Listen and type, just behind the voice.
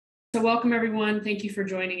So welcome everyone. Thank you for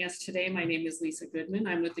joining us today. My name is Lisa Goodman.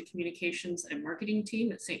 I'm with the Communications and Marketing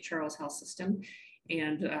team at St. Charles Health System,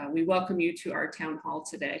 and we welcome you to our town hall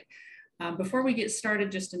today. Before we get started,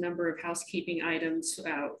 just a number of housekeeping items.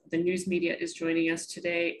 The news media is joining us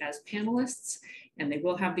today as panelists, and they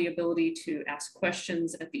will have the ability to ask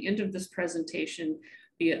questions at the end of this presentation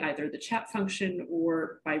via either the chat function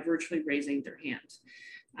or by virtually raising their hand.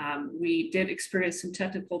 We did experience some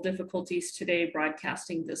technical difficulties today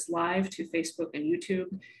broadcasting this live to Facebook and YouTube.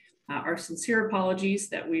 Our sincere apologies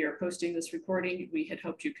that we are posting this recording. We had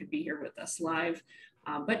hoped you could be here with us live.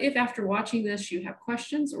 But if after watching this you have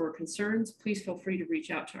questions or concerns, please feel free to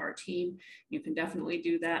reach out to our team. You can definitely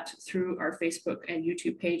do that through our Facebook and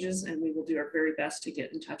YouTube pages, and we will do our very best to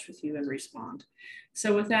get in touch with you and respond.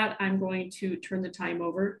 So with that, I'm going to turn the time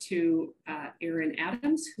over to Aaron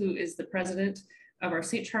Adams, who is the president of our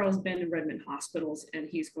St. Charles, Bend, and Redmond hospitals, and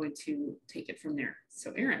he's going to take it from there.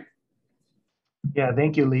 So Aaron. Yeah,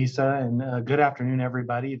 thank you, Lisa, and good afternoon,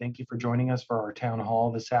 everybody. Thank you for joining us for our town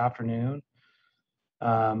hall this afternoon.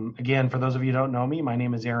 Again, for those of you who don't know me, my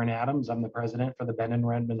name is Aaron Adams. I'm the president for the Bend and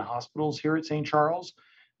Redmond hospitals here at St. Charles,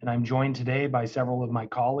 and I'm joined today by several of my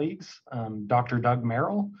colleagues, Dr. Doug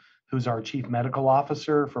Merrill, who's our chief medical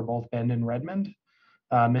officer for both Bend and Redmond,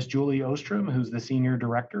 Ms. Julie Ostrom, who's the Senior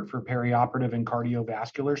Director for Perioperative and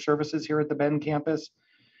Cardiovascular Services here at the Bend campus,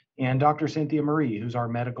 and Dr. Cynthia Marie, who's our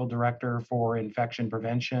Medical Director for Infection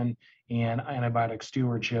Prevention and Antibiotic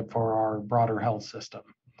Stewardship for our broader health system.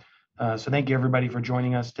 So thank you everybody for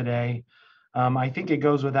joining us today. I think it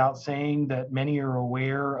goes without saying that many are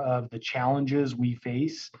aware of the challenges we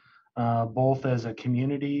face, both as a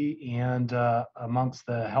community and amongst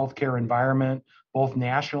the healthcare environment, both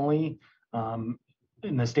nationally,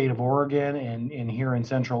 in the state of Oregon and here in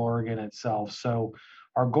Central Oregon itself. So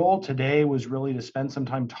our goal today was really to spend some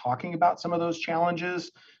time talking about some of those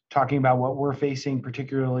challenges, talking about what we're facing,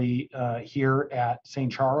 particularly here at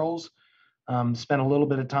St. Charles. Spend a little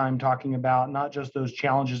bit of time talking about not just those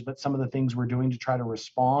challenges, but some of the things we're doing to try to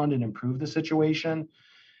respond and improve the situation.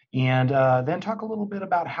 And then talk a little bit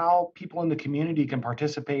about how people in the community can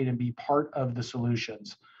participate and be part of the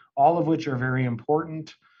solutions, all of which are very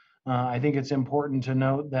important. I think it's important to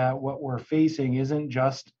note that what we're facing isn't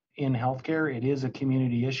just in healthcare, it is a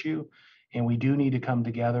community issue, and we do need to come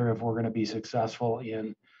together if we're going to be successful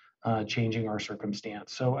in changing our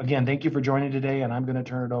circumstance. So again, thank you for joining today, and I'm going to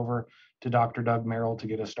turn it over to Dr. Doug Merrill to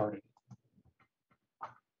get us started.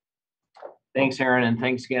 Thanks, Aaron, and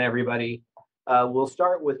thanks again, everybody. We'll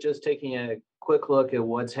start with just taking a quick look at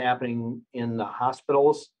what's happening in the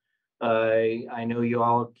hospitals. I know you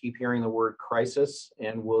all keep hearing the word crisis,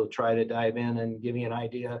 and we'll try to dive in and give you an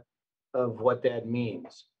idea of what that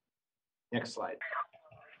means. Next slide.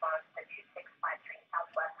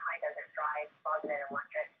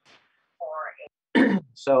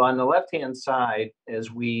 So on the left-hand side, as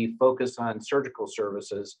we focus on surgical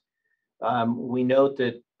services, we note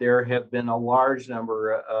that there have been a large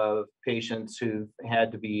number of patients who've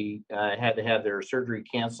had to have their surgery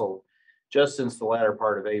canceled just since the latter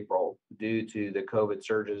part of April due to the COVID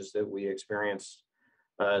surges that we experienced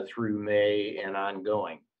through May and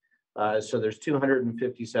ongoing. So there's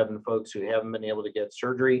 257 folks who haven't been able to get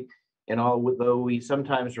surgery. And although we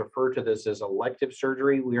sometimes refer to this as elective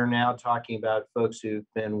surgery, we are now talking about folks who've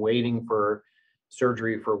been waiting for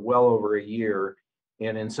surgery for well over a year,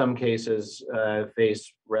 and in some cases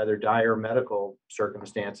face rather dire medical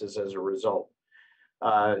circumstances as a result.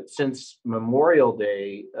 Since Memorial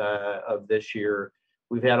Day of this year,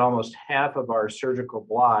 we've had almost half of our surgical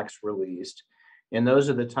blocks released, and those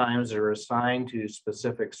are the times that are assigned to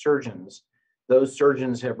specific surgeons. Those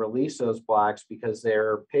surgeons have released those blocks because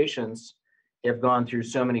their patients have gone through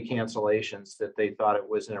so many cancellations that they thought it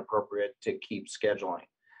was inappropriate to keep scheduling.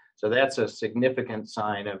 So that's a significant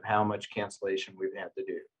sign of how much cancellation we've had to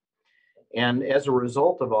do. And as a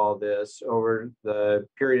result of all this, over the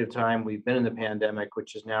period of time we've been in the pandemic,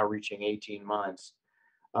 which is now reaching 18 months,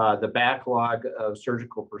 the backlog of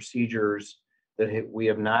surgical procedures that we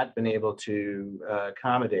have not been able to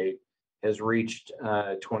accommodate has reached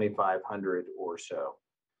 2,500 or so.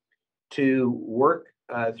 To work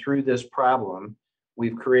through this problem,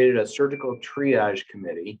 we've created a surgical triage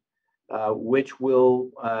committee, which will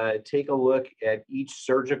take a look at each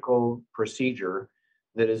surgical procedure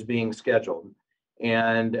that is being scheduled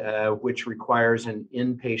and which requires an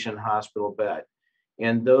inpatient hospital bed.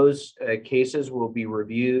 And those cases will be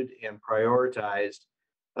reviewed and prioritized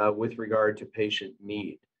with regard to patient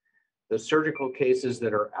need. The surgical cases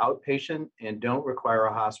that are outpatient and don't require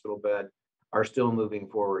a hospital bed are still moving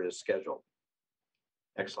forward as scheduled.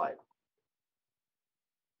 Next slide.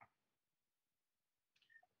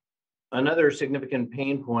 Another significant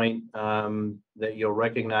pain point that you'll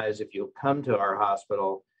recognize if you come to our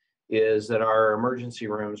hospital is that our emergency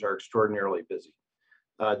rooms are extraordinarily busy.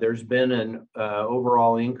 There's been an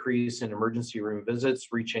overall increase in emergency room visits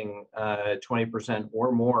reaching 20%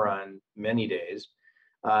 or more on many days.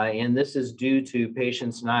 And this is due to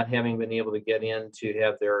patients not having been able to get in to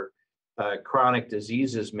have their chronic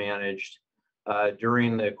diseases managed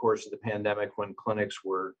during the course of the pandemic when clinics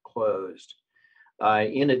were closed.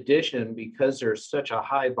 In addition, because there's such a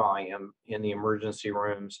high volume in the emergency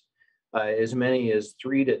rooms, as many as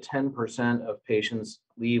 3 to 10% of patients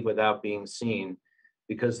leave without being seen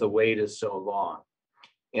because the wait is so long.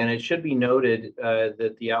 And it should be noted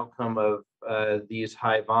that the outcome of these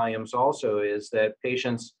high volumes also is that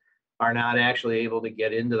patients are not actually able to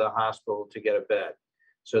get into the hospital to get a bed.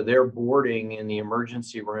 So they're boarding in the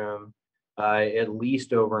emergency room at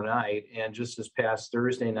least overnight. And just this past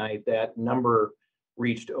Thursday night, that number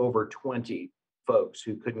reached over 20 folks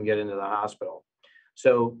who couldn't get into the hospital.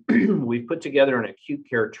 So we've put together an acute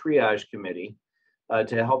care triage committee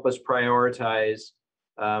to help us prioritize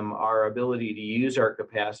our ability to use our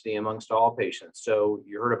capacity amongst all patients. So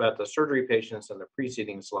you heard about the surgery patients on the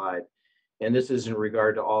preceding slide, and this is in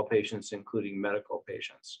regard to all patients, including medical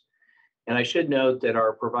patients. And I should note that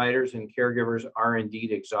our providers and caregivers are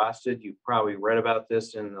indeed exhausted. You've probably read about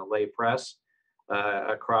this in the lay press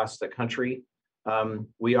across the country.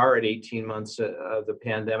 We are at 18 months of the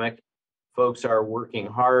pandemic. Folks are working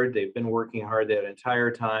hard. They've been working hard that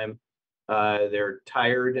entire time. They're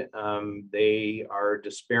tired. They are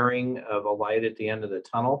despairing of a light at the end of the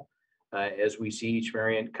tunnel as we see each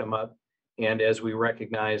variant come up. And as we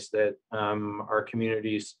recognize that our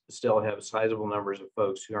communities still have sizable numbers of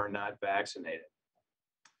folks who are not vaccinated.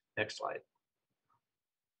 Next slide.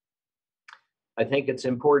 I think it's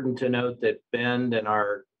important to note that Bend and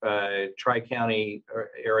our Tri-County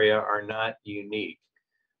area are not unique.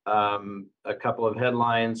 A couple of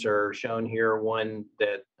headlines are shown here. One,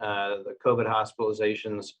 that the COVID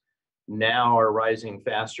hospitalizations now are rising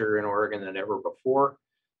faster in Oregon than ever before.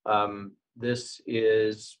 This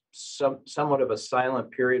is somewhat of a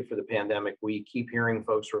silent period for the pandemic. We keep hearing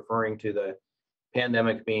folks referring to the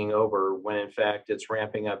pandemic being over when in fact it's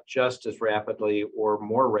ramping up just as rapidly or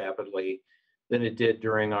more rapidly than it did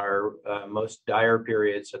during our most dire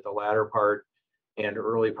periods at the latter part and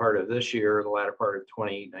early part of this year, the latter part of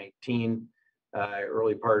 2019,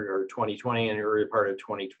 early part of 2020 and early part of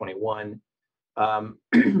 2021.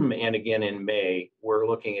 And again in May, we're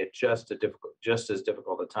looking at just as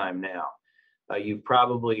difficult a time now. You've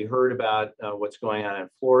probably heard about what's going on in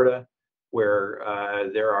Florida, where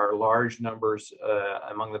there are large numbers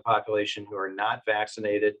among the population who are not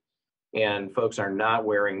vaccinated and folks are not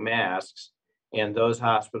wearing masks. And those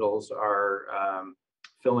hospitals are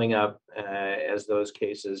filling up as those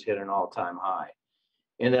cases hit an all-time high.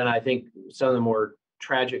 And then I think some of the more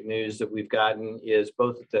tragic news that we've gotten is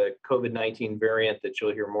both the COVID-19 variant that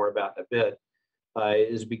you'll hear more about in a bit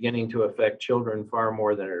is beginning to affect children far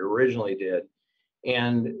more than it originally did.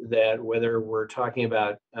 And that whether we're talking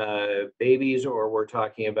about babies or we're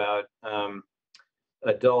talking about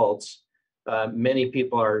adults, many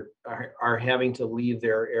people are having to leave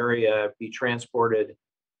their area, be transported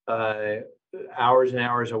hours and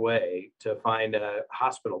hours away to find a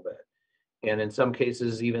hospital bed. And in some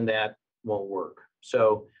cases, even that won't work.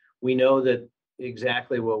 So we know that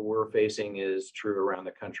exactly what we're facing is true around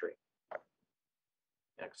the country.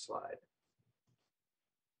 Next slide.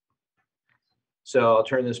 So I'll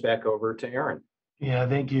turn this back over to Aaron. Yeah,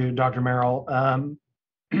 thank you, Dr. Merrill.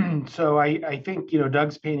 So I think,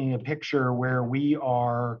 Doug's painting a picture where we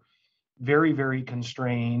are very, very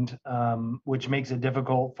constrained, which makes it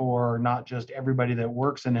difficult for not just everybody that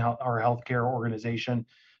works in our healthcare organization,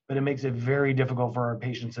 but it makes it very difficult for our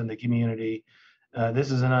patients in the community.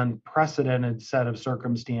 This is an unprecedented set of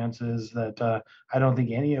circumstances that I don't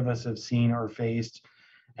think any of us have seen or faced.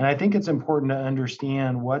 And I think it's important to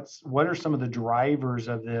understand what are some of the drivers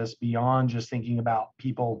of this beyond just thinking about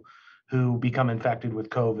people who become infected with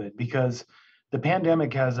COVID, because the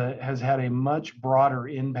pandemic has had a much broader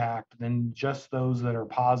impact than just those that are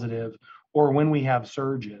positive or when we have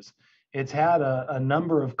surges. It's had a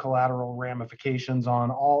number of collateral ramifications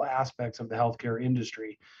on all aspects of the healthcare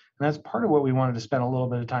industry. And that's part of what we wanted to spend a little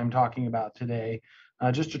bit of time talking about today,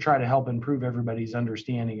 just to try to help improve everybody's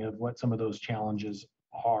understanding of what some of those challenges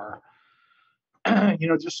are.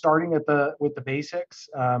 Just starting with the basics.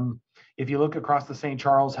 If you look across the St.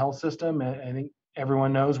 Charles Health System, I think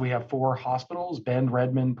everyone knows we have 4 hospitals: Bend,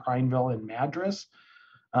 Redmond, Prineville, and Madras.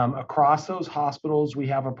 Across those hospitals, we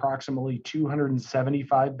have approximately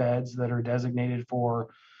 275 beds that are designated for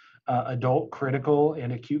adult critical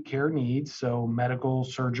and acute care needs, so medical,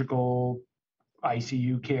 surgical,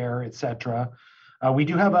 ICU care, et cetera. We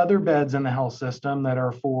do have other beds in the health system that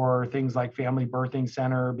are for things like family birthing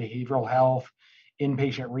center, behavioral health,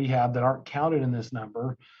 inpatient rehab that aren't counted in this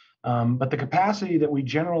number. But the capacity that we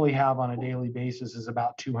generally have on a daily basis is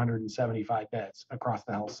about 275 beds across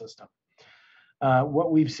the health system.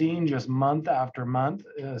 What we've seen just month after month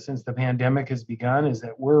since the pandemic has begun is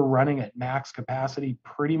that we're running at max capacity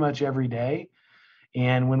pretty much every day.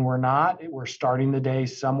 And when we're not, we're starting the day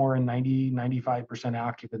somewhere in 90, 95%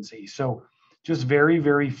 occupancy. So just very,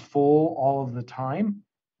 very full all of the time.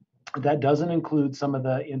 That doesn't include some of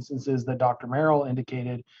the instances that Dr. Merrill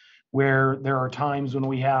indicated, where there are times when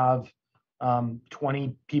we have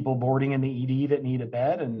 20 people boarding in the ED that need a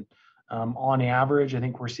bed. And on average, I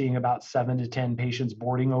think we're seeing about 7 to 10 patients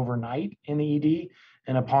boarding overnight in the ED.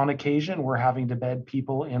 And upon occasion, we're having to bed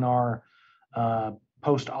people in our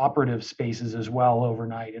post-operative spaces as well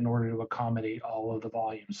overnight in order to accommodate all of the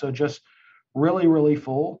volume. So just really, really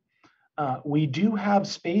full. We do have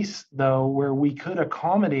space, though, where we could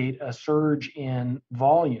accommodate a surge in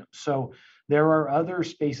volume. So there are other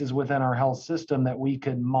spaces within our health system that we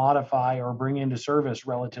could modify or bring into service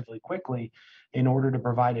relatively quickly in order to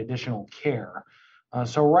provide additional care.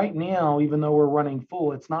 So right now, even though we're running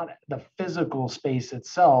full, it's not the physical space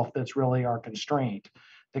itself that's really our constraint.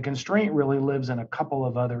 The constraint really lives in a couple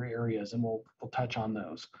of other areas, and we'll touch on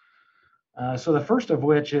those. So the first of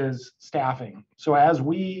which is staffing. So as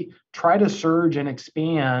we try to surge and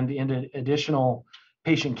expand into additional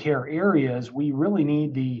patient care areas, we really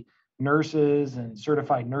need the nurses and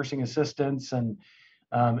certified nursing assistants and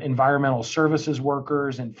environmental services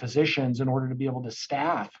workers and physicians in order to be able to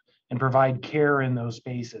staff and provide care in those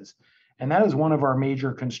spaces. And that is one of our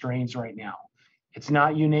major constraints right now. It's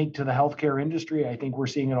not unique to the healthcare industry. I think we're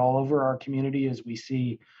seeing it all over our community as we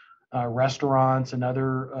see restaurants and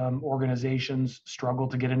other organizations struggle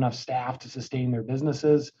to get enough staff to sustain their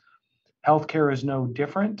businesses. Healthcare is no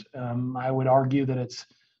different. I would argue that it's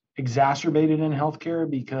exacerbated in healthcare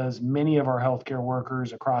because many of our healthcare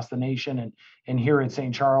workers across the nation and here at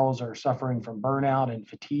St. Charles are suffering from burnout and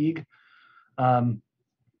fatigue.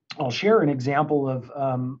 I'll share an example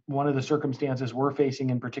of one of the circumstances we're facing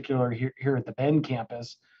in particular here at the Bend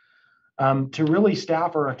campus. To really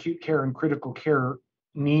staff our acute care and critical care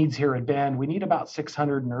needs here at Bend, we need about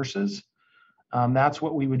 600 nurses. That's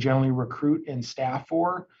what we would generally recruit and staff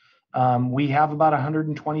for. We have about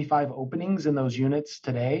 125 openings in those units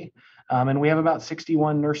today, and we have about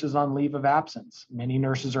 61 nurses on leave of absence. Many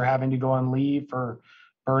nurses are having to go on leave for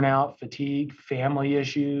burnout, fatigue, family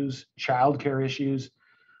issues, childcare issues.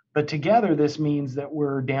 But together, this means that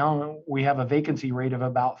we have a vacancy rate of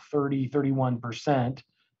about 31%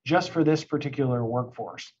 just for this particular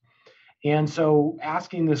workforce. And so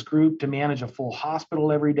asking this group to manage a full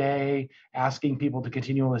hospital every day, asking people to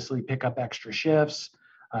continuously pick up extra shifts,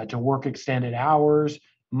 to work extended hours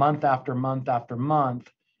month after month after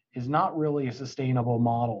month is not really a sustainable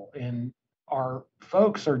model. And our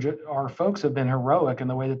folks have been heroic in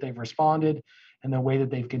the way that they've responded and the way that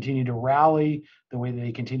they've continued to rally, the way that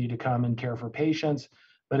they continue to come and care for patients.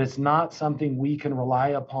 But it's not something we can rely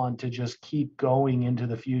upon to just keep going into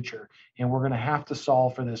the future. And we're going to have to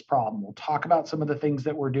solve for this problem. We'll talk about some of the things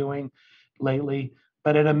that we're doing lately,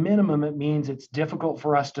 but at a minimum, it means it's difficult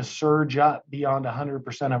for us to surge up beyond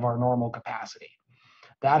 100% of our normal capacity.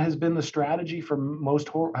 That has been the strategy for most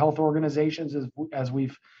health organizations as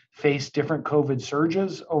we've faced different COVID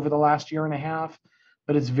surges over the last year and a half.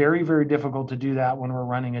 But it's very, very difficult to do that when we're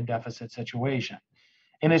running a deficit situation.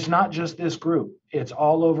 And it's not just this group. It's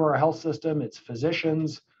all over our health system. It's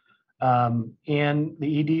physicians. And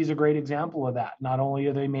the ED is a great example of that. Not only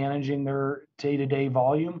are they managing their day-to-day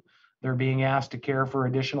volume, they're being asked to care for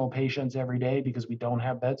additional patients every day because we don't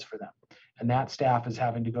have beds for them. And that staff is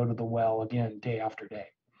having to go to the well again, day after day.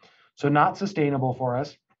 So not sustainable for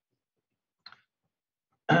us.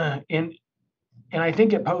 And I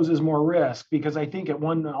think it poses more risk because I think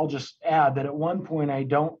I'll just add that at one point, I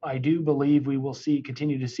do believe we will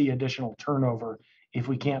continue to see additional turnover if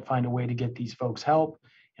we can't find a way to get these folks help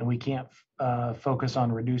and we can't focus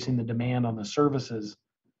on reducing the demand on the services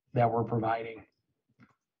that we're providing.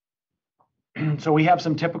 So we have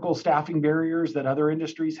some typical staffing barriers that other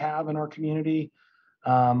industries have in our community.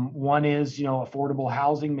 One is, affordable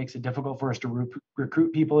housing makes it difficult for us to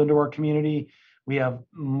recruit people into our community. We have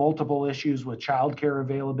multiple issues with childcare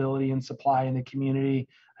availability and supply in the community.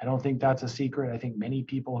 I don't think that's a secret. I think many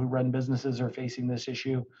people who run businesses are facing this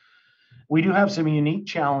issue. We do have some unique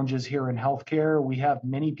challenges here in healthcare. We have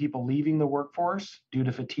many people leaving the workforce due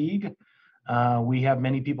to fatigue. We have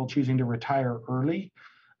many people choosing to retire early.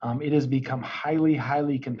 It has become highly,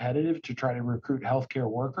 highly competitive to try to recruit healthcare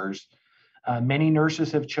workers. Many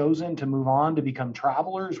nurses have chosen to move on to become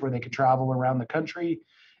travelers where they can travel around the country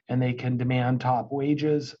and they can demand top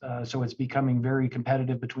wages. So it's becoming very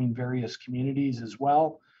competitive between various communities as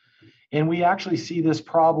well. And we actually see this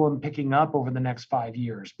problem picking up over the next 5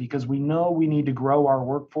 years because we know we need to grow our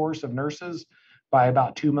workforce of nurses by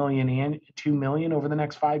about 2 million over the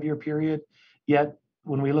next 5-year period. Yet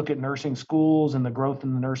when we look at nursing schools and the growth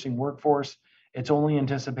in the nursing workforce, it's only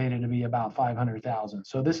anticipated to be about 500,000.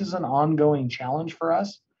 So this is an ongoing challenge for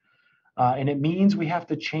us. And it means we have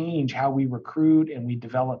to change how we recruit and we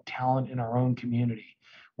develop talent in our own community.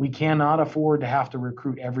 We cannot afford to have to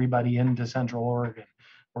recruit everybody into Central Oregon.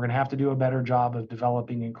 We're going to have to do a better job of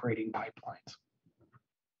developing and creating pipelines.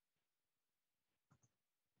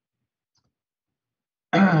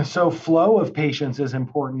 So flow of patients is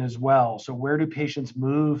important as well. So where do patients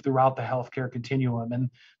move throughout the healthcare continuum? And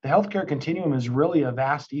the healthcare continuum is really a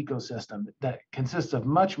vast ecosystem that consists of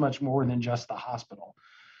much, much more than just the hospital.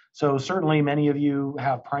 So certainly many of you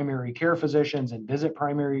have primary care physicians and visit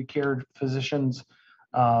primary care physicians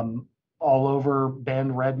all over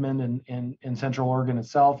Bend, Redmond, and Central Oregon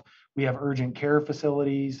itself. We have urgent care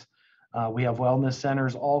facilities. We have wellness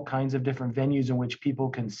centers, all kinds of different venues in which people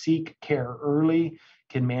can seek care early,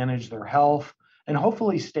 can manage their health, and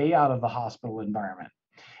hopefully stay out of the hospital environment.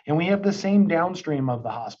 And we have the same downstream of the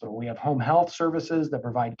hospital. We have home health services that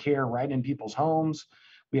provide care right in people's homes.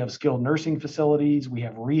 We have skilled nursing facilities. We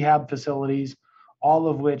have rehab facilities, all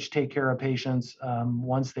of which take care of patients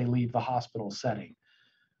once they leave the hospital setting.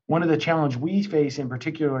 One of the challenges we face in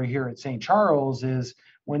particular here at St. Charles is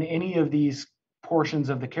when any of these portions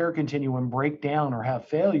of the care continuum break down or have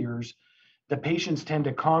failures, the patients tend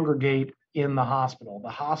to congregate in the hospital. The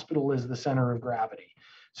hospital is the center of gravity.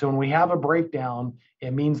 So when we have a breakdown,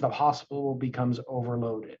 it means the hospital becomes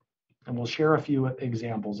overloaded. And we'll share a few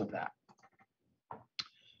examples of that.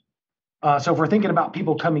 So if we're thinking about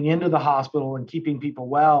people coming into the hospital and keeping people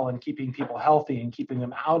well and keeping people healthy and keeping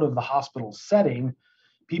them out of the hospital setting,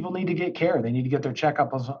 people need to get care. They need to get their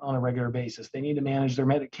checkups on a regular basis. They need to manage their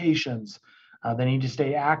medications. They need to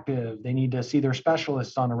stay active. They need to see their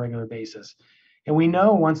specialists on a regular basis. And we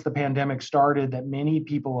know once the pandemic started that many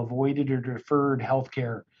people avoided or deferred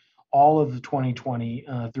healthcare all of 2020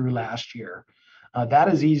 through last year. That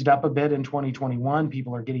has eased up a bit in 2021.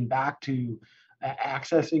 People are getting back to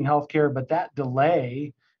accessing healthcare, but that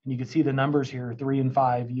delay, and you can see the numbers here, 3 in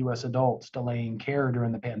 5 US adults delaying care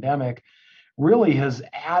during the pandemic, really has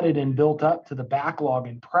added and built up to the backlog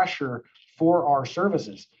and pressure for our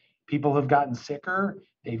services. People have gotten sicker,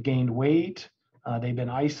 they've gained weight, they've been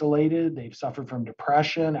isolated, they've suffered from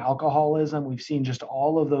depression, alcoholism. We've seen just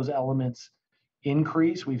all of those elements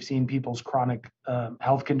increase. We've seen people's chronic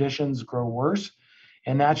health conditions grow worse.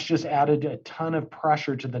 And that's just added a ton of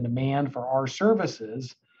pressure to the demand for our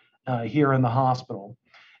services here in the hospital.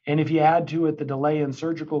 And if you add to it the delay in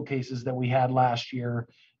surgical cases that we had last year,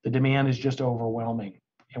 the demand is just overwhelming.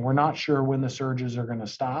 And we're not sure when the surges are going to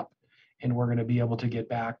stop and we're going to be able to get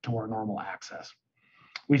back to our normal access.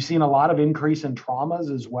 We've seen a lot of increase in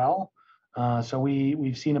traumas as well. So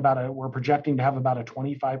we've seen we're projecting to have about a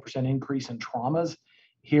 25% increase in traumas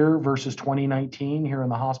here versus 2019 here in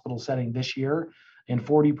the hospital setting this year, and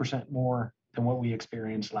 40% more than what we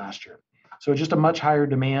experienced last year. So just a much higher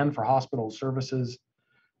demand for hospital services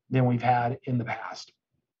than we've had in the past.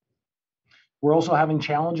 We're also having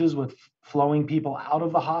challenges with flowing people out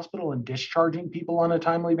of the hospital and discharging people on a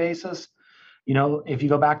timely basis. You know, if you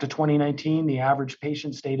go back to 2019, the average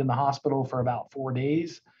patient stayed in the hospital for about 4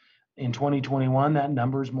 days. In 2021, that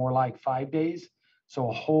number is more like 5 days. So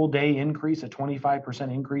a whole day increase, a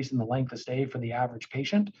 25% increase in the length of stay for the average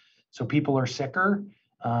patient. So people are sicker.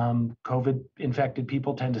 COVID infected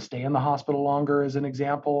people tend to stay in the hospital longer, as an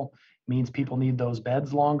example. It means people need those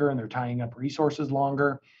beds longer and they're tying up resources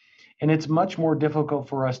longer. And it's much more difficult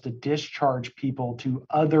for us to discharge people to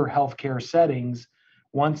other healthcare settings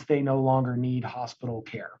once they no longer need hospital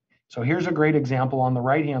care. So here's a great example on the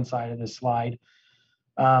right-hand side of this slide.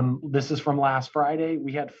 This is from last Friday.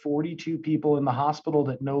 We had 42 people in the hospital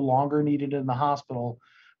that no longer needed in the hospital,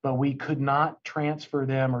 but we could not transfer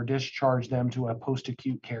them or discharge them to a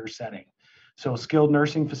post-acute care setting. So skilled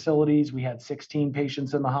nursing facilities, we had 16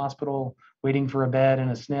 patients in the hospital waiting for a bed and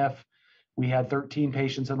a SNF. We had 13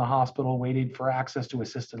 patients in the hospital waiting for access to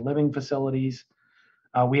assisted living facilities.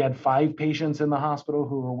 We had 5 patients in the hospital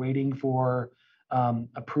who were waiting for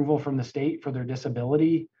approval from the state for their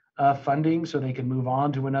disability funding so they could move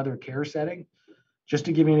on to another care setting. Just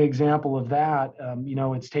to give you an example of that, you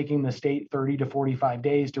know, it's taking the state 30 to 45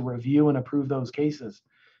 days to review and approve those cases.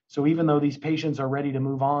 So even though these patients are ready to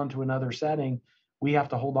move on to another setting, we have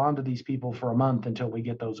to hold on to these people for a month until we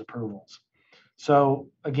get those approvals. So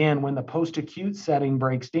again, when the post-acute setting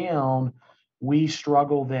breaks down, we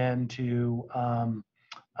struggle then to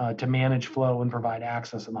manage flow and provide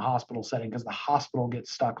access in the hospital setting because the hospital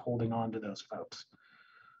gets stuck holding on to those folks.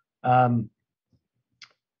 And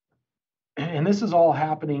this is all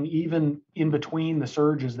happening even in between the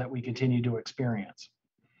surges that we continue to experience.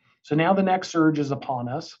 So now the next surge is upon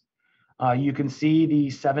us. You can see the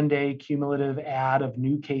 7-day cumulative add of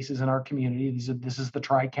new cases in our community. This is the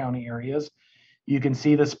Tri-County areas. You can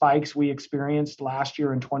see the spikes we experienced last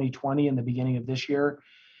year in 2020 and the beginning of this year.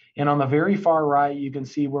 And on the very far right, you can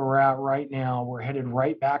see where we're at right now. We're headed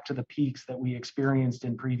right back to the peaks that we experienced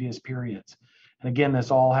in previous periods. And again,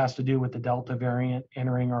 this all has to do with the Delta variant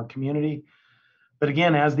entering our community. But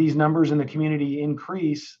again, as these numbers in the community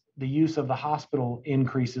increase, the use of the hospital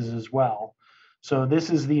increases as well. So this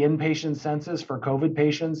is the inpatient census for COVID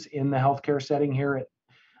patients in the healthcare setting here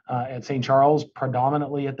at St. Charles,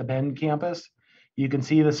 predominantly at the Bend campus. You can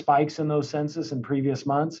see the spikes in those census in previous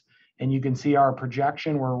months, and you can see our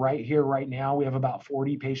projection. We're right here, right now. We have about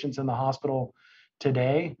 40 patients in the hospital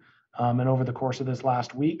today and over the course of this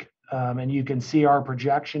last week. And you can see our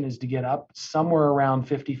projection is to get up somewhere around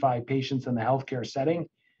 55 patients in the healthcare setting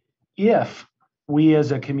if we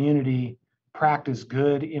as a community practice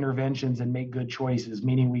good interventions and make good choices,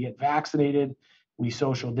 meaning we get vaccinated, we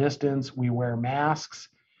social distance, we wear masks.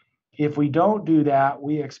 If we don't do that,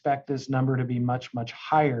 we expect this number to be much, much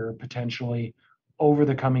higher potentially over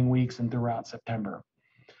the coming weeks and throughout September.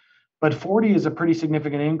 But 40 is a pretty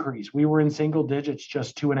significant increase. We were in single digits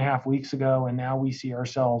just 2.5 weeks ago, and now we see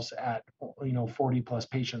ourselves at 40 plus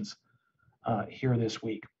patients here this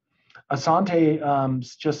week. Asante,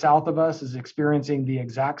 just south of us, is experiencing the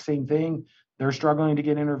exact same thing. They're struggling to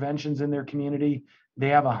get interventions in their community. They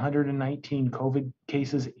have 119 COVID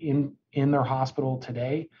cases in their hospital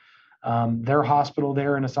today. Their hospital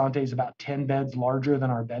there in Asante is about 10 beds larger than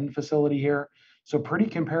our Bend facility here. So pretty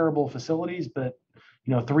comparable facilities, but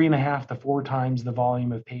 3.5 to 4 times the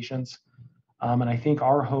volume of patients. And I think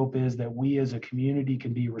our hope is that we as a community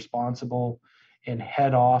can be responsible and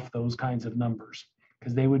head off those kinds of numbers,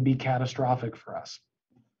 because they would be catastrophic for us.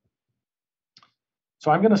 So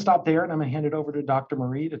I'm going to stop there, and I'm going to hand it over to Dr.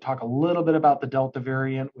 Marie to talk a little bit about the Delta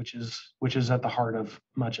variant, which is at the heart of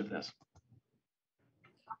much of this.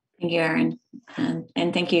 Thank you, Aaron.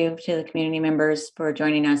 And thank you to the community members for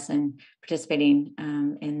joining us and participating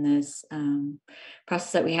in this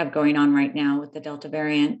process that we have going on right now with the Delta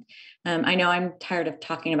variant. I know I'm tired of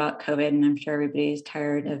talking about COVID, and I'm sure everybody's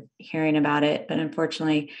tired of hearing about it, but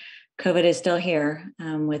unfortunately, COVID is still here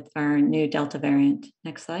with our new Delta variant.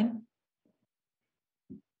 Next slide.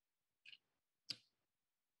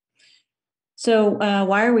 So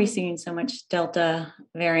why are we seeing so much Delta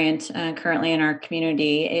variant currently in our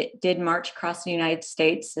community? It did march across the United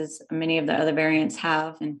States, as many of the other variants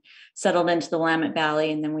have, and settled into the Willamette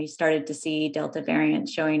Valley. And then we started to see Delta variant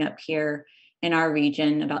showing up here in our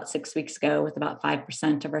region about 6 weeks ago, with about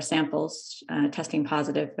 5% of our samples testing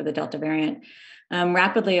positive for the Delta variant.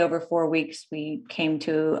 Rapidly over 4 weeks, we came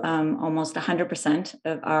to almost 100%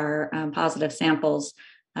 of our positive samples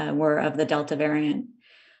were of the Delta variant.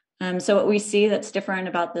 So what we see that's different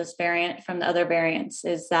about this variant from the other variants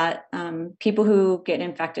is that people who get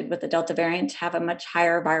infected with the Delta variant have a much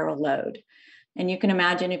higher viral load. And you can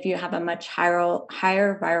imagine if you have a much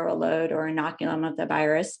higher viral load or inoculum of the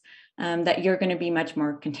virus, that you're going to be much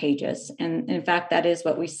more contagious. And in fact, that is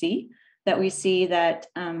what we see. That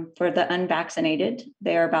for the unvaccinated,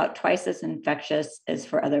 they are about twice as infectious as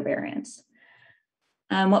for other variants.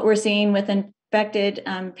 What we're seeing with infected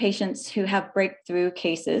patients who have breakthrough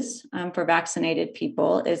cases for vaccinated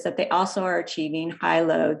people is that they also are achieving high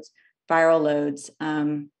loads, viral loads,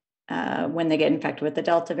 when they get infected with the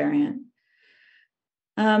Delta variant.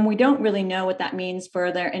 We don't really know what that means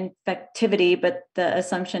for their infectivity, but the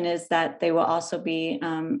assumption is that they will also be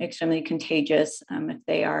extremely contagious if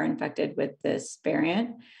they are infected with this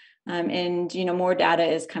variant. And more data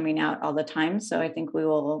is coming out all the time, so I think we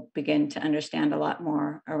will begin to understand a lot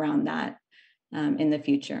more around that in the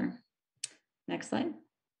future. Next slide.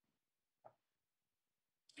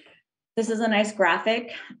 This is a nice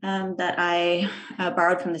graphic that I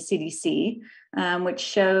borrowed from the CDC, which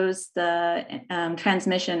shows the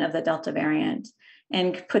transmission of the Delta variant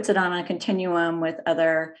and puts it on a continuum with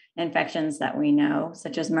other infections that we know,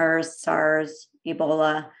 such as MERS, SARS,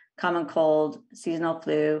 Ebola, common cold, seasonal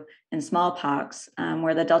flu, and smallpox,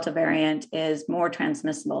 where the Delta variant is more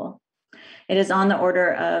transmissible. It is on the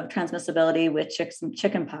order of transmissibility with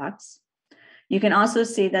chickenpox. You can also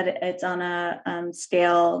see that it's on a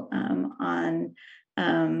scale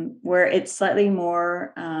where it's slightly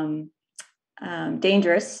more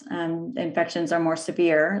dangerous. Infections are more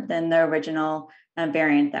severe than the original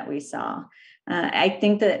variant that we saw. I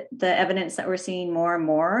think that the evidence that we're seeing more and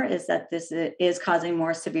more is that this is causing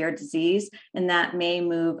more severe disease, and that may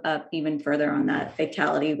move up even further on that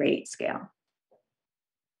fatality rate scale.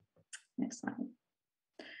 Next slide.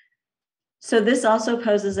 So this also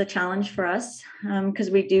poses a challenge for us because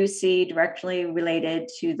we do see directly related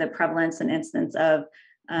to the prevalence and incidence of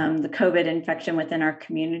the COVID infection within our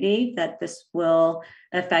community, that this will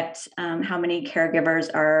affect how many caregivers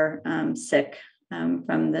are sick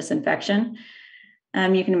from this infection.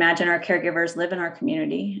 You can imagine our caregivers live in our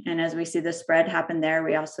community. And as we see the spread happen there,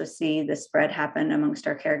 we also see the spread happen amongst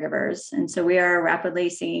our caregivers. And so we are rapidly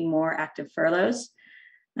seeing more active furloughs.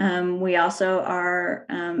 We also are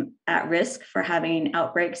at risk for having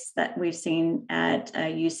outbreaks that we've seen at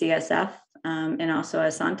UCSF and also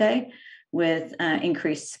Asante with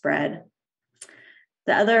increased spread.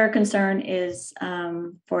 The other concern is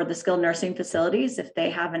for the skilled nursing facilities. If they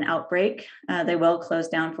have an outbreak, they will close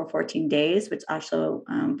down for 14 days, which also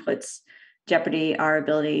puts jeopardy our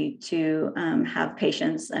ability to have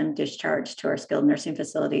patients discharged to our skilled nursing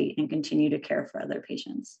facility and continue to care for other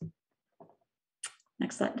patients.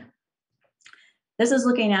 Next slide. This is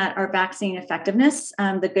looking at our vaccine effectiveness.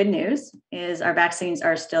 The good news is our vaccines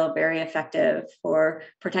are still very effective for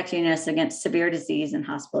protecting us against severe disease and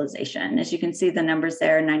hospitalization. As you can see, the numbers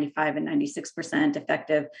there, 95 and 96%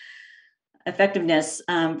 effectiveness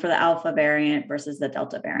for the Alpha variant versus the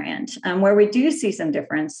Delta variant. Where we do see some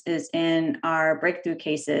difference is in our breakthrough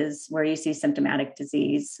cases where you see symptomatic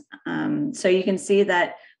disease. So you can see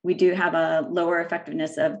that we do have a lower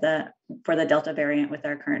effectiveness for the Delta variant with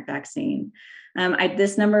our current vaccine.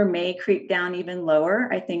 This number may creep down even lower.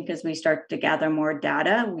 I think as we start to gather more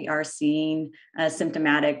data, we are seeing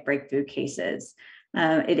symptomatic breakthrough cases.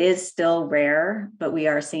 It is still rare, but we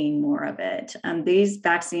are seeing more of it. These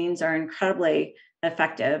vaccines are incredibly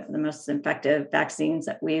effective, the most effective vaccines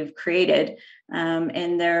that we've created,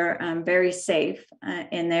 and they're very safe,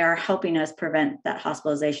 and they are helping us prevent that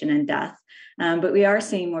hospitalization and death. But we are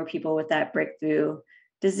seeing more people with that breakthrough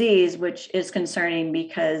disease, which is concerning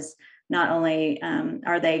because not only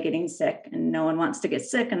are they getting sick, and no one wants to get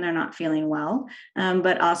sick and they're not feeling well,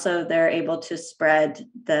 but also they're able to spread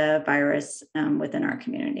the virus within our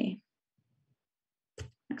community.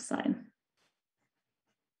 Next slide.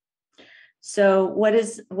 So what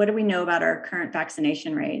do we know about our current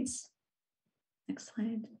vaccination rates? Next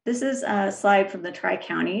slide. This is a slide from the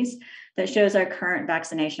Tri-Counties that shows our current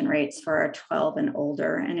vaccination rates for our 12 and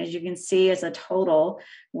older. And as you can see, as a total,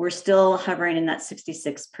 we're still hovering in that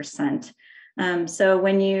 66%. So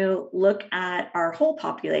when you look at our whole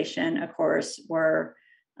population, of course, we're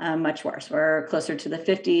much worse. We're closer to the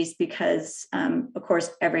 50s because, of course,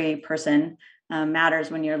 every person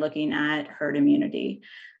matters when you're looking at herd immunity.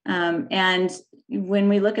 And when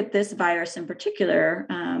we look at this virus in particular,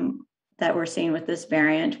 that we're seeing with this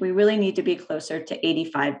variant, we really need to be closer to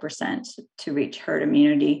 85% to reach herd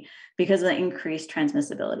immunity because of the increased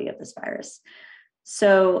transmissibility of this virus.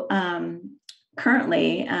 So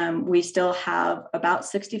currently, we still have about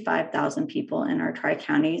 65,000 people in our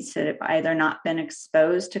Tri-Counties that have either not been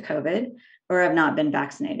exposed to COVID or have not been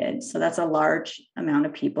vaccinated. So that's a large amount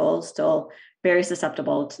of people still very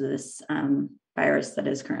susceptible to this virus that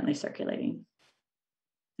is currently circulating.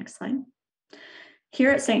 Next slide.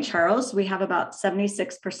 Here at St. Charles, we have about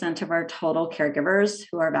 76% of our total caregivers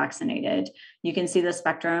who are vaccinated. You can see the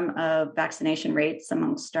spectrum of vaccination rates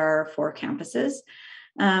amongst our 4 campuses.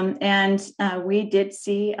 We did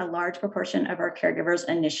see a large proportion of our caregivers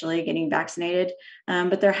initially getting vaccinated,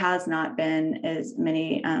 but there has not been as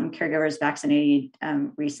many caregivers vaccinated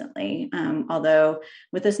recently. Although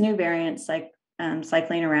with this new variant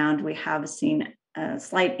cycling around, we have seen a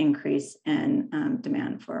slight increase in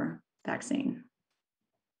demand for vaccine.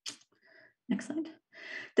 Next slide.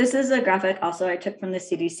 This is a graphic also I took from the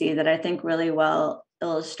CDC that I think really well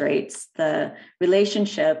illustrates the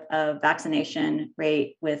relationship of vaccination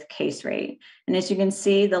rate with case rate. And as you can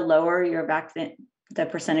see, the lower your the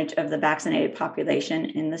percentage of the vaccinated population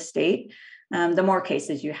in the state, the more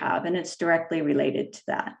cases you have, and it's directly related to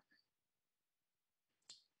that.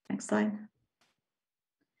 Next slide.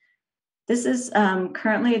 This is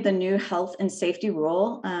currently the new health and safety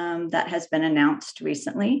rule that has been announced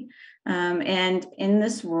recently. And in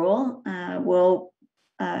this rule,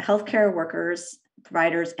 healthcare workers,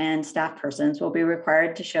 providers, and staff persons will be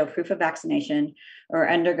required to show proof of vaccination or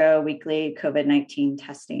undergo weekly COVID-19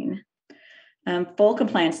 testing. Full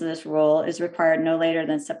compliance to this rule is required no later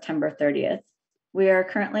than September 30th. We are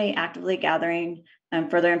currently actively gathering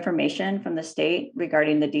further information from the state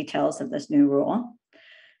regarding the details of this new rule.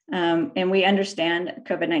 And we understand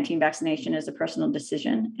COVID-19 vaccination is a personal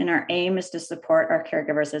decision, and our aim is to support our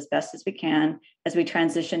caregivers as best as we can as we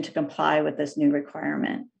transition to comply with this new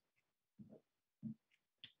requirement.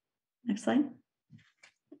 Next slide.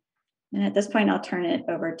 And at this point, I'll turn it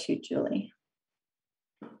over to Julie.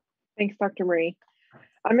 Thanks, Dr. Marie.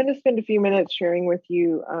 I'm going to spend a few minutes sharing with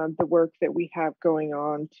you the work that we have going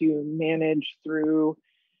on to manage through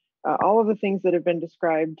all of the things that have been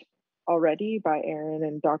described already by Erin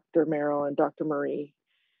and Dr. Merrill and Dr. Marie.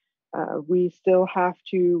 We still have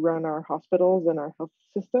to run our hospitals and our health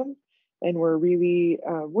system, and we're really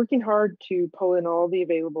working hard to pull in all the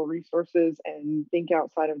available resources and think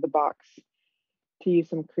outside of the box to use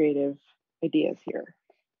some creative ideas here.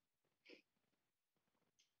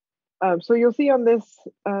 So you'll see on this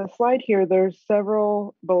slide here, there's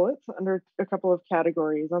several bullets under a couple of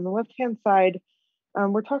categories. On the left-hand side,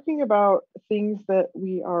 we're talking about things that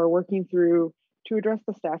we are working through to address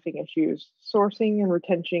the staffing issues, sourcing and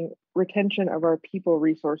retention of our people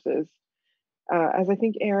resources. As I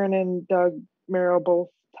think Erin and Doug Merrill both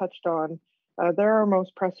touched on, they're our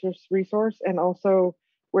most precious resource and also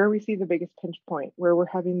where we see the biggest pinch point, where we're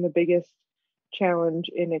having the biggest challenge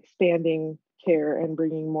in expanding care and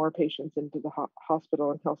bringing more patients into the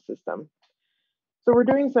hospital and health system. So we're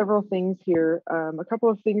doing several things here. A couple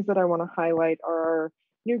of things that I want to highlight are our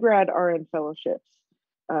new grad RN fellowships.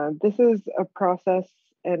 This is a process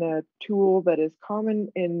and a tool that is common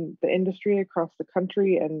in the industry across the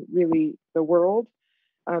country and really the world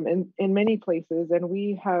in many places. And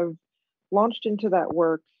we have launched into that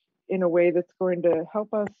work in a way that's going to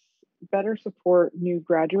help us better support new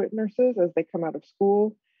graduate nurses as they come out of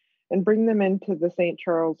school and bring them into the St.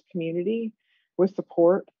 Charles community with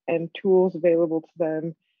support and tools available to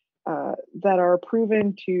them that are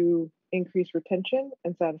proven to increase retention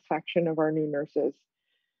and satisfaction of our new nurses.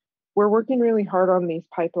 We're working really hard on these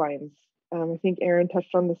pipelines. I think Erin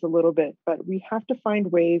touched on this a little bit, but we have to find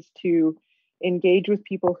ways to engage with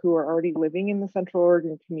people who are already living in the Central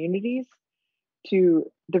Oregon communities to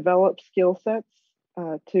develop skill sets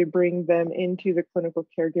to bring them into the clinical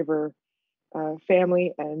caregiver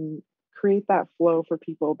family and create that flow for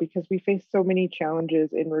people, because we face so many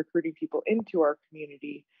challenges in recruiting people into our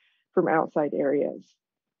community from outside areas.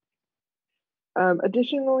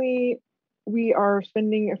 Additionally, we are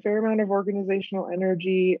spending a fair amount of organizational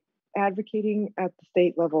energy advocating at the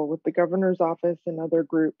state level with the governor's office and other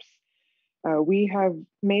groups. We have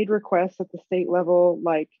made requests at the state level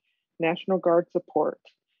like National Guard support.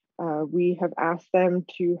 We have asked them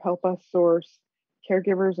to help us source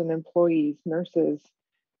caregivers and employees, nurses,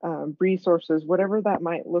 resources, whatever that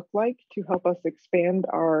might look like to help us expand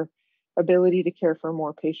our ability to care for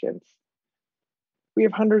more patients. We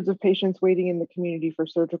have hundreds of patients waiting in the community for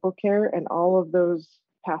surgical care, and all of those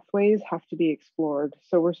pathways have to be explored.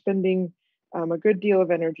 So we're spending a good deal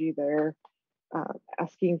of energy there,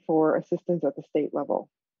 asking for assistance at the state level.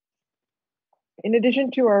 In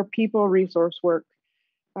addition to our people resource work,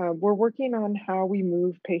 we're working on how we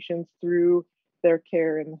move patients through their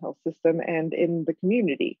care in the health system and in the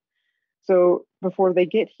community. So before they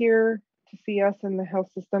get here to see us in the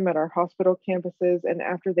health system at our hospital campuses, and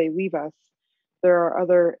after they leave us, there are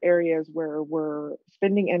other areas where we're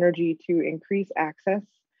spending energy to increase access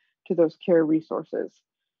to those care resources.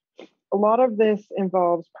 A lot of this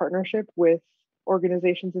involves partnership with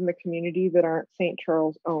organizations in the community that aren't St.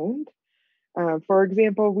 Charles owned. For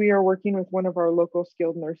example, we are working with one of our local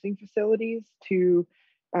skilled nursing facilities to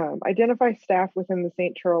identify staff within the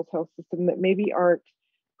St. Charles Health System that maybe aren't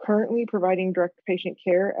currently providing direct patient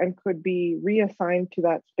care and could be reassigned to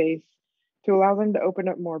that space to allow them to open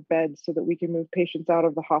up more beds so that we can move patients out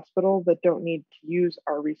of the hospital that don't need to use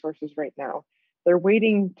our resources right now. They're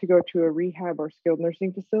waiting to go to a rehab or skilled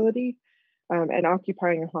nursing facility and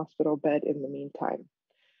occupying a hospital bed in the meantime.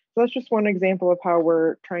 So that's just one example of how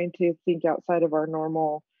we're trying to think outside of our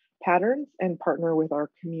normal patterns and partner with our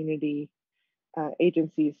community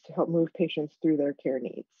agencies to help move patients through their care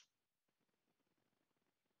needs.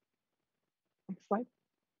 Next slide.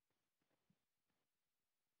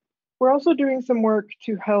 We're also doing some work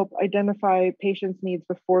to help identify patients' needs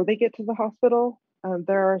before they get to the hospital.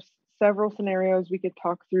 There are several scenarios we could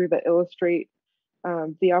talk through that illustrate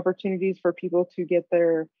the opportunities for people to get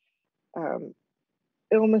their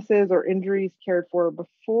illnesses or injuries cared for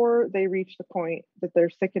before they reach the point that they're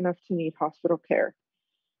sick enough to need hospital care.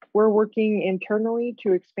 We're working internally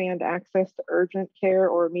to expand access to urgent care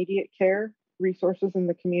or immediate care resources in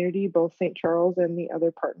the community, both St. Charles and the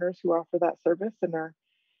other partners who offer that service in our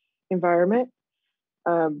environment.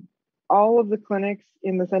 All of the clinics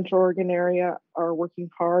in the Central Oregon area are working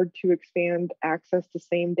hard to expand access to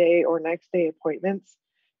same day or next day appointments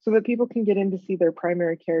so that people can get in to see their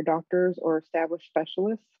primary care doctors or established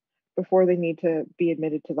specialists before they need to be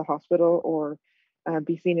admitted to the hospital or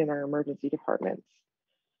be seen in our emergency departments.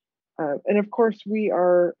 And of course, we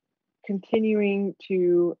are continuing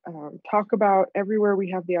to talk about everywhere we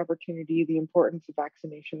have the opportunity the importance of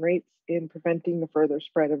vaccination rates in preventing the further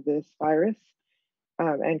spread of this virus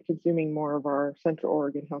and consuming more of our Central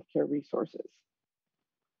Oregon healthcare resources.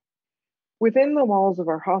 Within the walls of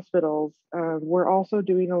our hospitals, we're also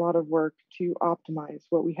doing a lot of work to optimize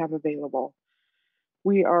what we have available.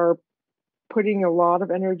 We are putting a lot of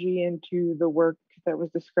energy into the work that was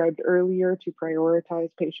described earlier to prioritize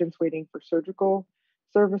patients waiting for surgical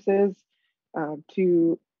services,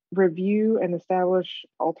 to review and establish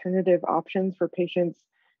alternative options for patients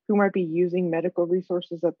who might be using medical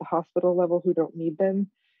resources at the hospital level who don't need them.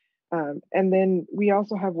 And then we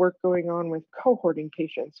also have work going on with cohorting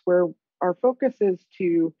patients, where our focus is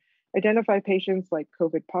to identify patients like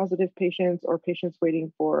COVID positive patients or patients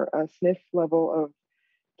waiting for a SNF level of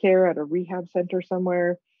care at a rehab center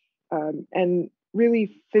somewhere, and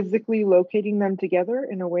really physically locating them together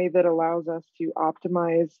in a way that allows us to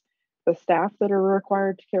optimize the staff that are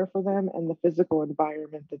required to care for them and the physical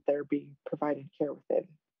environment that they're being provided care within.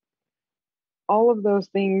 All of those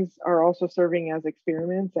things are also serving as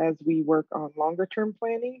experiments as we work on longer term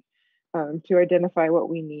planning to identify what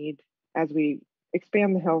we need as we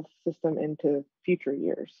expand the health system into future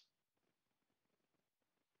years.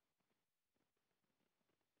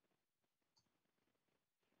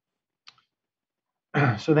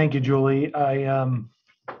 So thank you, Julie. I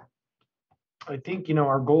think,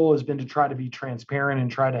 our goal has been to try to be transparent and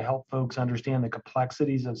try to help folks understand the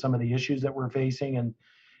complexities of some of the issues that we're facing. And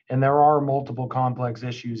there are multiple complex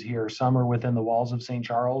issues here. Some are within the walls of St.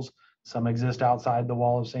 Charles. Some exist outside the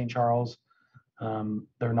wall of St. Charles.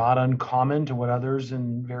 They're not uncommon to what others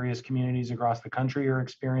in various communities across the country are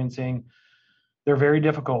experiencing. They're very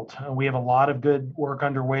difficult. We have a lot of good work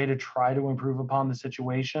underway to try to improve upon the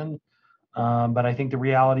situation. But I think the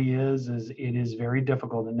reality is it is very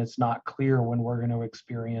difficult, and it's not clear when we're going to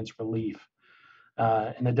experience relief.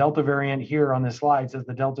 And the Delta variant here on this slide says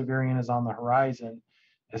the Delta variant is on the horizon.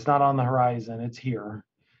 It's not on the horizon, it's here.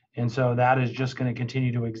 And so that is just going to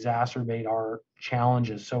continue to exacerbate our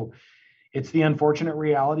challenges. So it's the unfortunate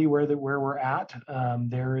reality where we're at.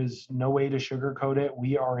 There is no way to sugarcoat it.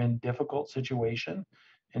 We are in a difficult situation.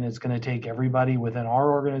 And it's going to take everybody within our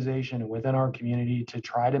organization and within our community to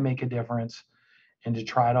try to make a difference and to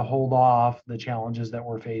try to hold off the challenges that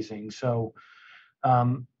we're facing. So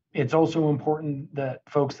it's also important that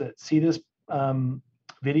folks that see this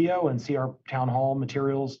video and see our town hall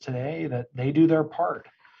materials today, that they do their part.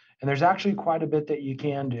 And there's actually quite a bit that you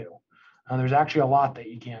can do. There's actually a lot that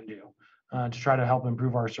you can do to try to help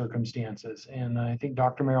improve our circumstances. And I think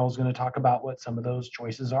Dr. Merrill is going to talk about what some of those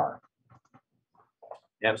choices are.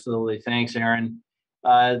 Absolutely. Thanks, Aaron.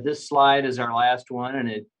 This slide is our last one, and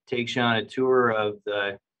it takes you on a tour of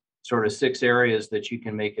the sort of 6 areas that you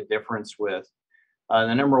can make a difference with.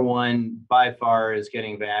 The number one by far is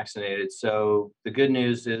getting vaccinated. So the good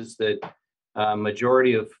news is that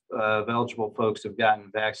majority of eligible folks have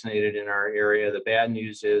gotten vaccinated in our area. The bad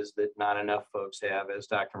news is that not enough folks have, as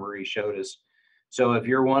Dr. Marie showed us. So if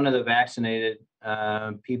you're one of the vaccinated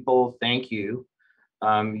people, thank you.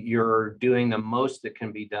 You're doing the most that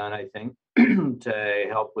can be done, I think, to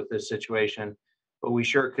help with this situation, but we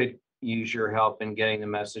sure could use your help in getting the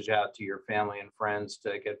message out to your family and friends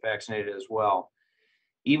to get vaccinated as well.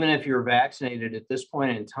 Even if you're vaccinated at this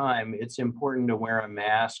point in time, it's important to wear a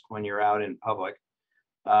mask when you're out in public.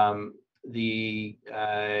 The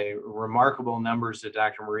remarkable numbers that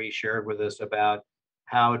Dr. Marie shared with us about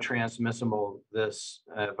how transmissible this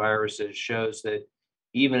virus is shows that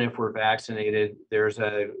even if we're vaccinated, there's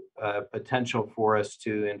a potential for us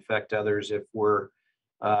to infect others if we're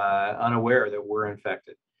unaware that we're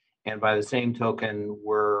infected. And by the same token,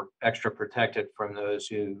 we're extra protected from those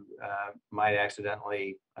who might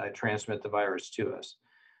accidentally transmit the virus to us.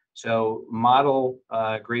 So model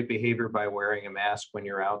great behavior by wearing a mask when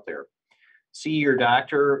you're out there. See your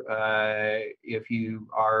doctor. If you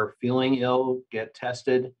are feeling ill, get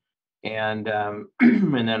tested. And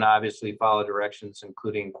then obviously follow directions,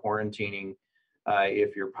 including quarantining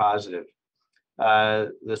if you're positive.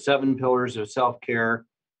 The 7 pillars of self-care,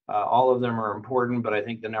 all of them are important, but I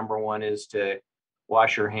think the number one is to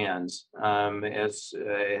wash your hands. As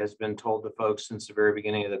has been told to folks since the very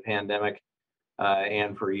beginning of the pandemic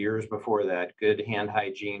and for years before that, good hand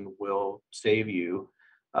hygiene will save you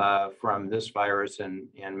from this virus and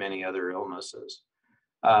many other illnesses.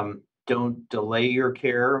 don't delay your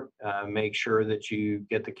care. Make sure that you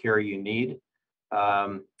get the care you need.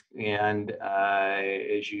 And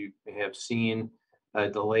as you have seen,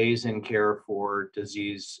 delays in care for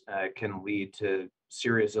disease can lead to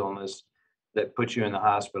serious illness that puts you in the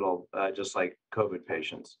hospital, just like COVID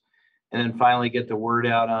patients. And then finally, get the word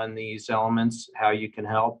out on these elements, how you can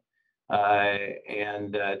help,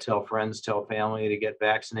 and tell friends, tell family to get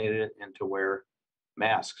vaccinated and to wear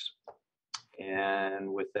masks.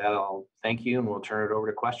 And with that, I'll thank you and we'll turn it over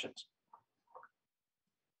to questions.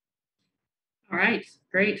 All right,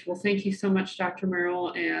 great. Well, thank you so much, Dr.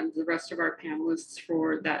 Merrill, and the rest of our panelists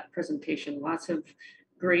for that presentation. Lots of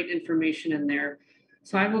great information in there.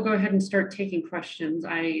 So I will go ahead and start taking questions.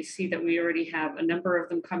 I see that we already have a number of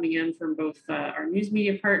them coming in from both our news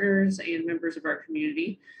media partners and members of our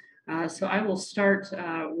community. So I will start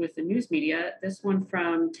with the news media. This one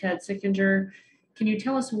from Ted Sickinger. Can you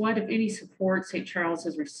tell us what, if any, support St. Charles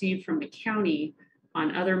has received from the county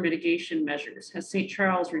on other mitigation measures? Has St.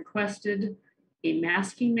 Charles requested a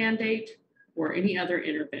masking mandate or any other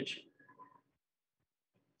intervention?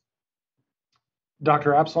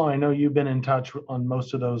 Dr. Absalon, I know you've been in touch on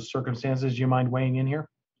most of those circumstances. Do you mind weighing in here?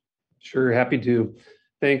 Sure, happy to.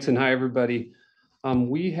 Thanks, and hi, everybody.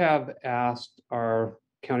 We have asked our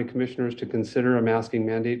county commissioners to consider a masking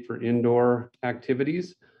mandate for indoor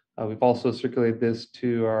activities. We've also circulated this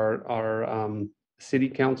to our city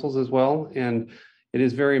councils as well. And it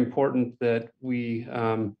is very important that we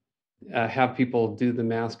have people do the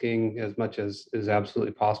masking as much as is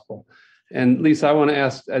absolutely possible. And Lisa, I want to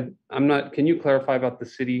ask, can you clarify about the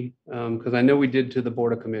city? Because I know we did to the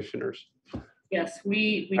Board of Commissioners. Yes,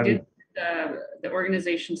 we did. The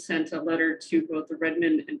organization sent a letter to both the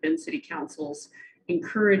Redmond and Bend City Councils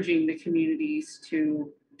encouraging the communities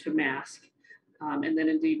to mask. And then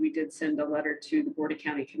indeed, we did send a letter to the Board of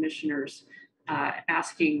County Commissioners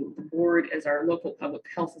asking the board as our local public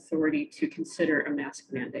health authority to consider a mask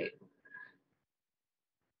mandate.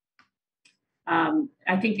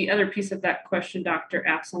 I think the other piece of that question, Dr.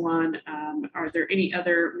 Absalon, are there any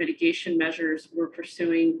other mitigation measures we're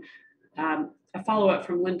pursuing? A follow-up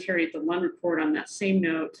from Lynn Terry at the Lund Report on that same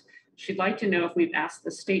note. She'd like to know if we've asked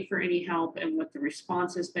the state for any help and what the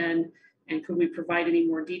response has been, and could we provide any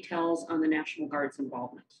more details on the National Guard's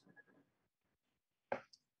involvement?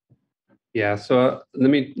 Yeah, so let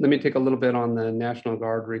me take a little bit on the National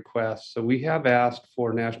Guard request. So we have asked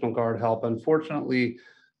for National Guard help. Unfortunately,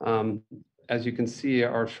 as you can see,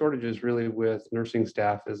 our shortages really with nursing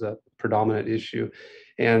staff is a predominant issue.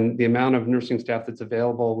 And the amount of nursing staff that's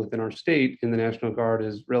available within our state in the National Guard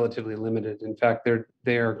is relatively limited. In fact,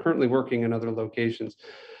 they are currently working in other locations.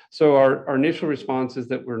 So our initial response is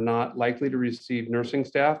that we're not likely to receive nursing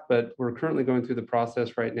staff, but we're currently going through the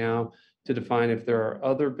process right now to define if there are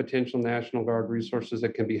other potential National Guard resources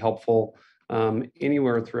that can be helpful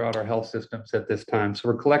anywhere throughout our health systems at this time. So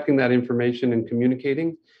we're collecting that information and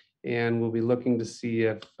communicating, and we'll be looking to see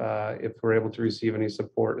if we're able to receive any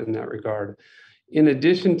support in that regard. In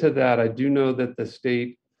addition to that, I do know that the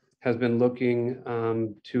state has been looking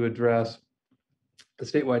to address the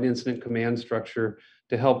statewide incident command structure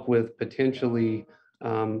to help with potentially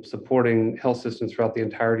supporting health systems throughout the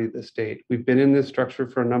entirety of the state. We've been in this structure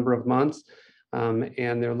for a number of months,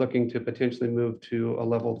 and they're looking to potentially move to a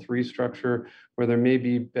level 3 structure where there may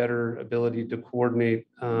be better ability to coordinate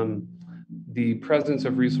the presence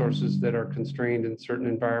of resources that are constrained in certain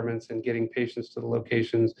environments and getting patients to the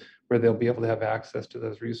locations where they'll be able to have access to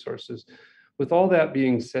those resources. With all that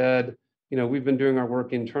being said, we've been doing our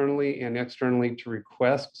work internally and externally to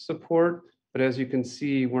request support, but as you can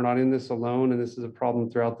see, we're not in this alone, and this is a problem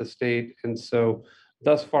throughout the state. And so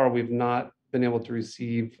thus far, we've not been able to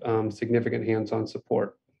receive significant hands-on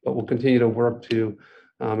support, but we'll continue to work to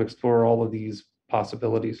explore all of these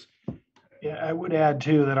possibilities. Yeah, I would add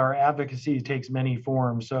too that our advocacy takes many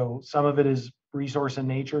forms. So some of it is resource in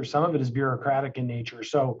nature, some of it is bureaucratic in nature.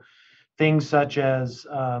 So things such as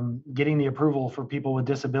getting the approval for people with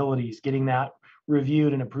disabilities, getting that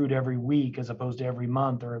reviewed and approved every week as opposed to every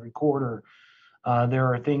month or every quarter.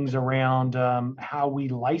 There are things around how we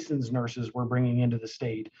license nurses we're bringing into the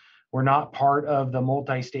state. We're not part of the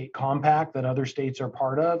multi-state compact that other states are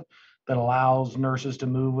part of that allows nurses to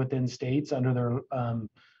move within states under their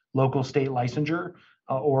local state licensure.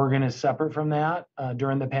 Oregon is separate from that.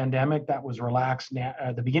 During the pandemic, that was relaxed.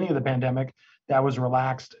 At the beginning of the pandemic, that was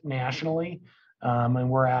relaxed nationally. And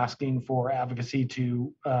we're asking for advocacy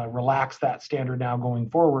to relax that standard now going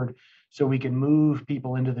forward so we can move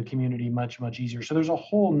people into the community much, much easier. So there's a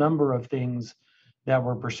whole number of things that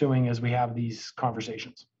we're pursuing as we have these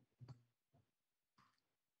conversations.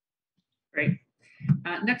 Great.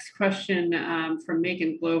 Next question from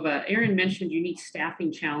Megan Glova. Aaron mentioned unique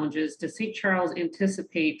staffing challenges. Does St. Charles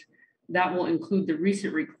anticipate that will include the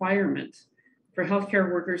recent requirement for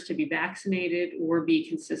healthcare workers to be vaccinated or be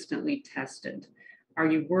consistently tested? Are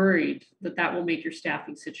you worried that that will make your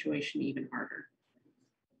staffing situation even harder?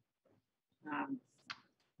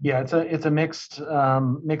 Yeah, it's a mixed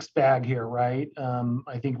bag here, right?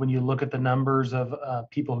 I think when you look at the numbers of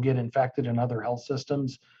people who get infected in other health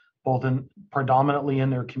systems, both predominantly in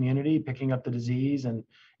their community, picking up the disease and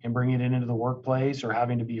bringing it into the workplace or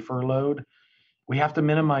having to be furloughed, we have to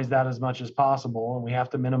minimize that as much as possible, and we have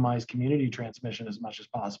to minimize community transmission as much as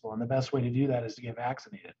possible. And the best way to do that is to get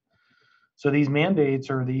vaccinated. So these mandates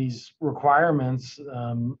or these requirements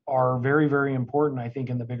are very, very important, I think,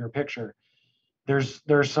 in the bigger picture. There's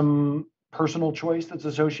some personal choice that's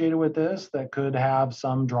associated with this that could have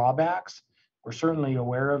some drawbacks. We're certainly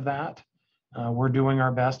aware of that. We're doing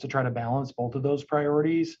our best to try to balance both of those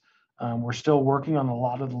priorities. We're still working on a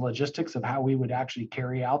lot of the logistics of how we would actually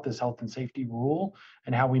carry out this health and safety rule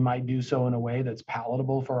and how we might do so in a way that's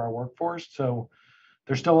palatable for our workforce. So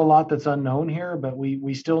there's still a lot that's unknown here, but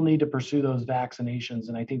we still need to pursue those vaccinations.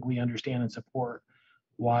 And I think we understand and support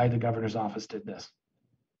why the governor's office did this.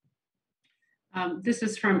 This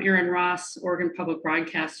is from Aaron Ross, Oregon Public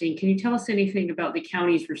Broadcasting. Can you tell us anything about the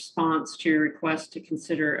county's response to your request to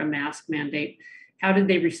consider a mask mandate? How did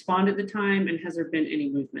they respond at the time, and has there been any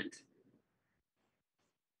movement?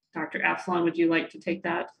 Dr. Absalon, would you like to take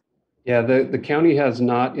that? Yeah, the county has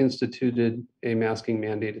not instituted a masking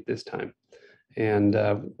mandate at this time. And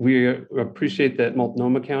we appreciate that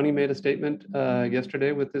Multnomah County made a statement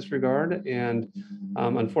yesterday with this regard. And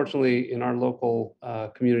unfortunately, in our local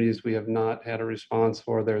communities, we have not had a response,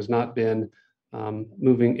 or there's not been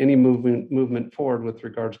any movement forward with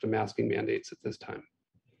regards to masking mandates at this time.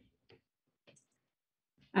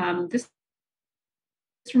 This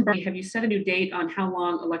is from Barney. Have you set a new date on how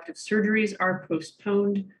long elective surgeries are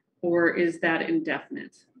postponed, or is that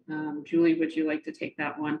indefinite? Julie, would you like to take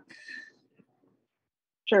that one?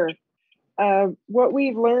 Sure. What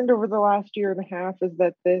we've learned over the last year and a half is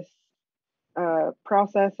that this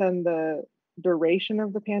process and the duration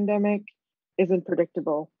of the pandemic isn't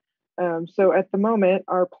predictable. So at the moment,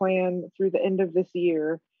 our plan through the end of this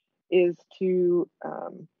year is to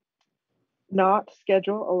not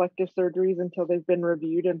schedule elective surgeries until they've been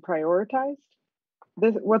reviewed and prioritized.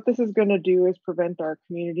 What this is going to do is prevent our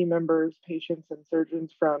community members, patients, and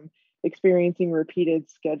surgeons from experiencing repeated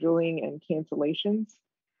scheduling and cancellations.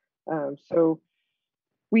 So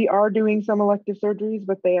we are doing some elective surgeries,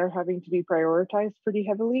 but they are having to be prioritized pretty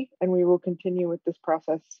heavily, and we will continue with this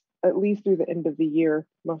process at least through the end of the year,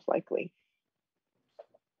 most likely.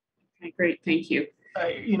 Okay, great, thank you.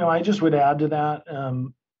 I just would add to that,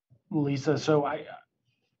 Lisa. So I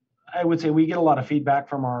would say we get a lot of feedback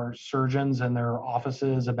from our surgeons and their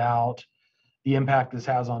offices about the impact this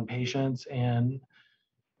has on patients, and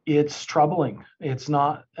it's troubling. It's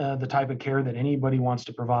not the type of care that anybody wants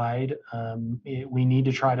to provide. We need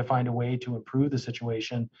to try to find a way to improve the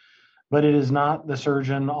situation, but it is not the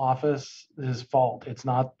surgeon office's fault. It's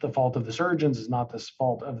not the fault of the surgeons. It's not the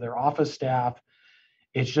fault of their office staff.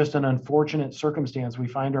 It's just an unfortunate circumstance we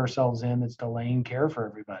find ourselves in that's delaying care for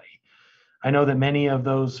everybody. I know that many of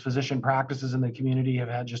those physician practices in the community have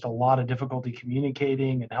had just a lot of difficulty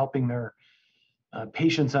communicating and helping their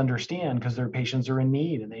patients understand, because their patients are in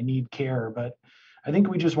need and they need care. But I think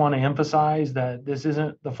we just want to emphasize that this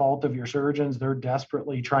isn't the fault of your surgeons. They're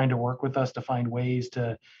desperately trying to work with us to find ways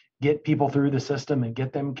to get people through the system and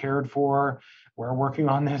get them cared for. We're working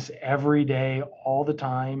on this every day, all the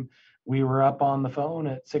time. We were up on the phone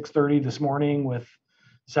at 6:30 this morning with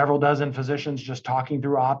several dozen physicians just talking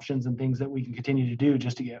through options and things that we can continue to do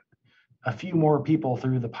just to get a few more people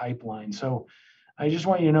through the pipeline. So I just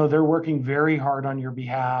want you to know they're working very hard on your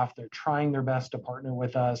behalf. They're trying their best to partner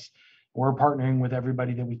with us. We're partnering with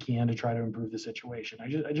everybody that we can to try to improve the situation.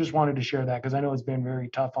 I just wanted to share that because I know it's been very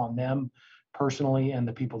tough on them personally and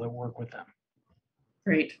the people that work with them.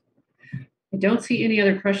 Great. I don't see any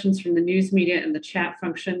other questions from the news media and the chat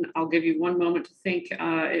function. I'll give you one moment to think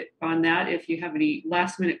on that. If you have any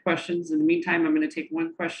last minute questions, in the meantime, I'm going to take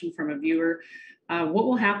one question from a viewer. What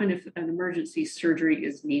will happen if an emergency surgery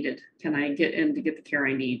is needed? Can I get in to get the care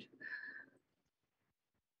I need?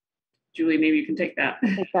 Julie, maybe you can take that.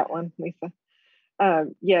 I'll take that one, Lisa.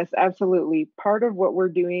 Yes, absolutely. Part of what we're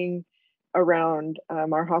doing around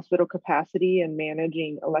our hospital capacity and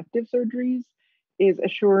managing elective surgeries is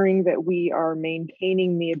assuring that we are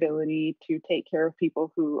maintaining the ability to take care of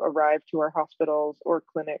people who arrive to our hospitals or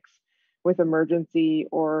clinics with emergency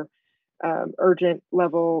or urgent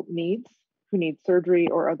level needs. who need surgery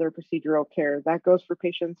or other procedural care. That goes for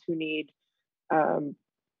patients who need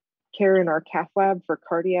care in our cath lab for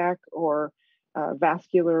cardiac or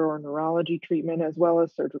vascular or neurology treatment, as well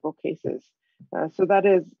as surgical cases. So that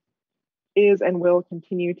is and will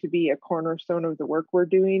continue to be a cornerstone of the work we're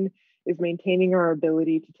doing, is maintaining our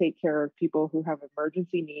ability to take care of people who have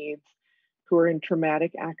emergency needs, who are in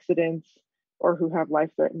traumatic accidents, or who have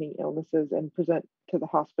life-threatening illnesses and present to the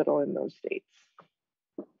hospital in those states.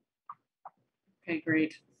 Okay,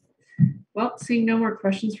 great. Well, seeing no more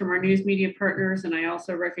questions from our news media partners, and I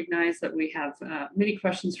also recognize that we have many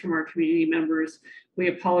questions from our community members. We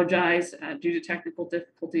apologize due to technical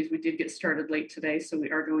difficulties. We did get started late today, so we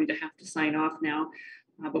are going to have to sign off now.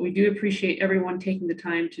 But we do appreciate everyone taking the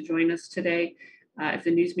time to join us today. If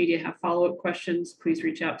the news media have follow-up questions, please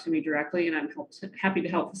reach out to me directly, and I'm happy to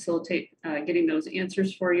help facilitate getting those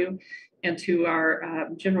answers for you. And to our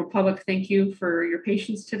general public, thank you for your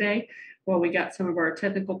patience today. While we got some of our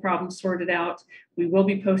technical problems sorted out, we will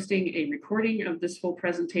be posting a recording of this full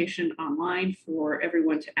presentation online for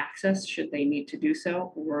everyone to access should they need to do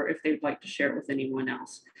so, or if they'd like to share it with anyone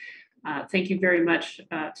else. Thank you very much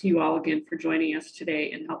to you all again for joining us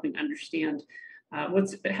today and helping understand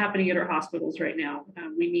what's happening at our hospitals right now.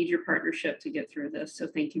 We need your partnership to get through this. So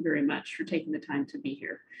thank you very much for taking the time to be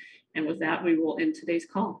here. And with that, we will end today's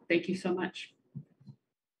call. Thank you so much.